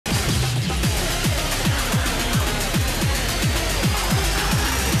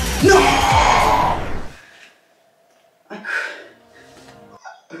No! I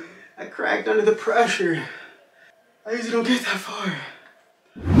cracked under the pressure. I usually don't get that far.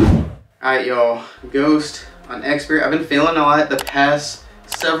 Alright, y'all. Ghost on Expert. I've been failing a lot the past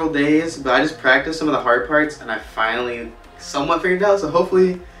several days, but I just practiced some of the hard parts and I finally somewhat figured it out, so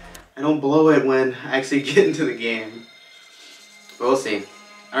hopefully I don't blow it when I actually get into the game. But we'll see.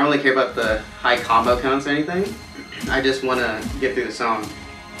 I don't really care about the high combo counts or anything. I just want to get through the song.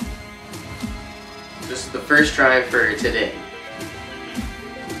 Just the first try for today.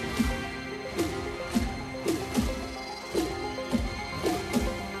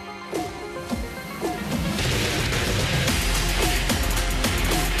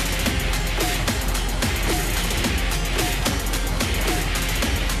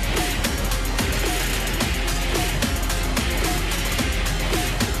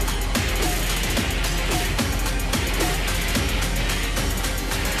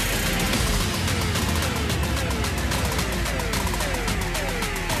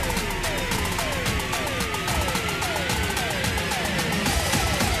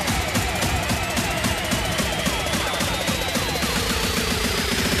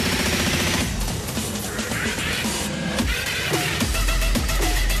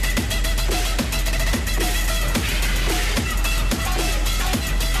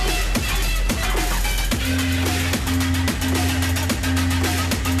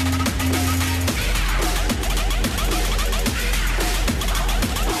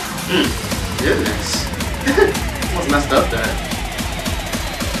 Goodness. Almost messed up that.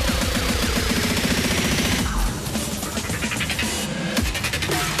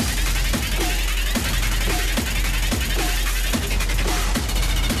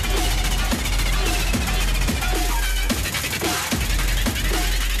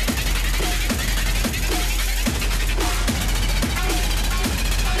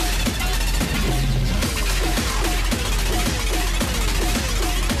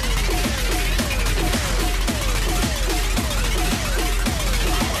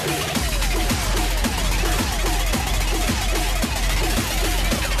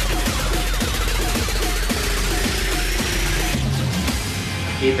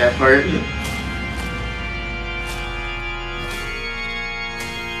 Hate that part.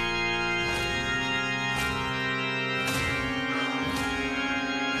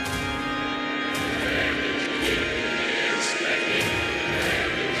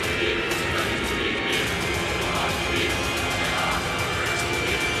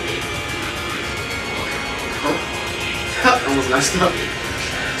 Oh, almost messed up.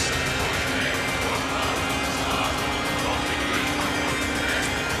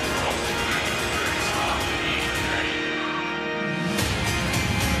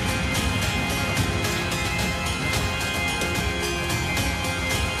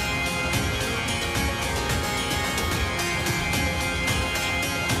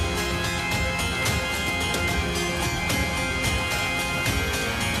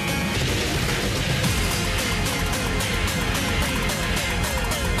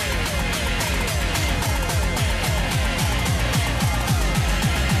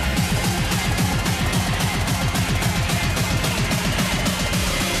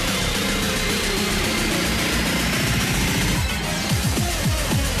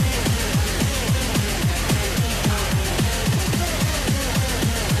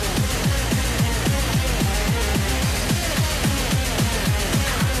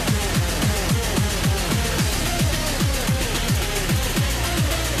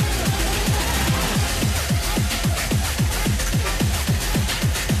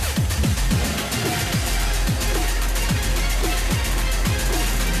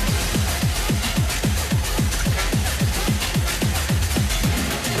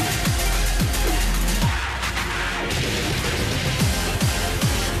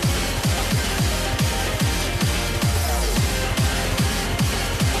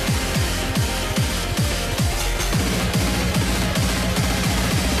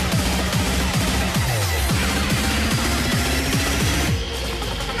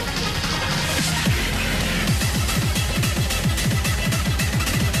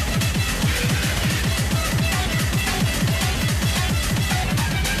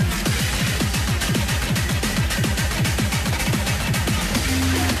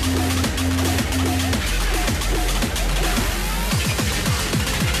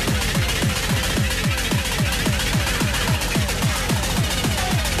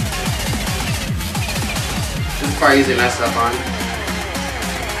 Probably easy to mess up on.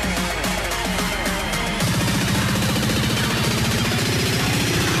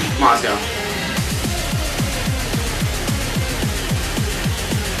 Come on, let's go.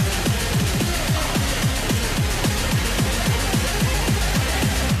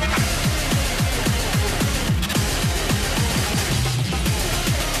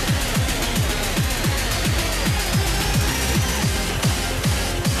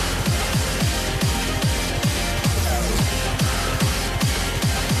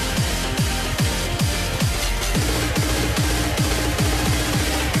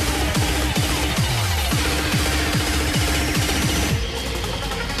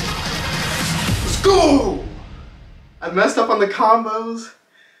 messed up on the combos,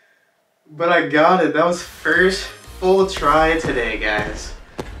 but I got it. That was first full try today, guys.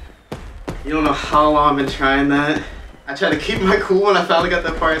 You don't know how long I've been trying that. I tried to keep my cool when I finally got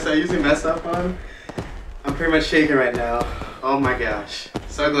that part, so I usually mess up on. I'm pretty much shaking right now. Oh my gosh.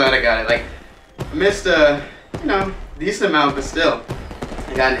 So glad I got it. Like, I missed a, you know, decent amount, but still.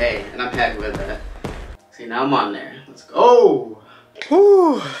 I got an A, and I'm happy with that. See, now I'm on there. Let's go.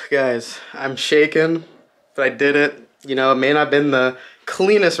 Whew, guys, I'm shaking, but I did it. You know, it may not have been the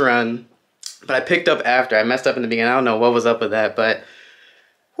cleanest run, but I picked up after. I messed up in the beginning. I don't know what was up with that, but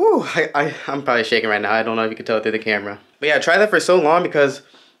whew, I'm probably shaking right now. I don't know if you can tell through the camera. But yeah, I tried that for so long because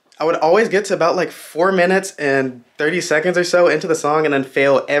I would always get to about like 4 minutes and 30 seconds or so into the song and then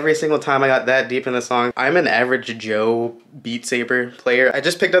fail every single time I got that deep in the song. I'm an average Joe Beat Saber player. I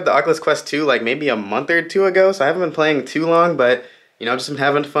just picked up the Oculus Quest 2 like maybe a month or two ago, so I haven't been playing too long, but you know, just been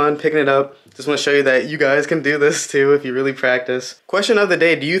having fun, picking it up. Just want to show you that you guys can do this too if you really practice. Question of the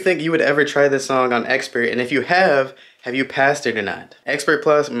day, do you think you would ever try this song on Expert? And if you have you passed it or not? Expert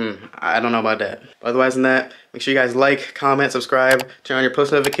Plus, I don't know about that. But otherwise than that, make sure you guys like, comment, subscribe, turn on your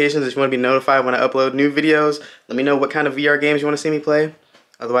post notifications if you want to be notified when I upload new videos. Let me know what kind of VR games you want to see me play.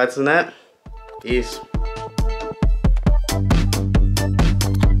 Otherwise than that, peace.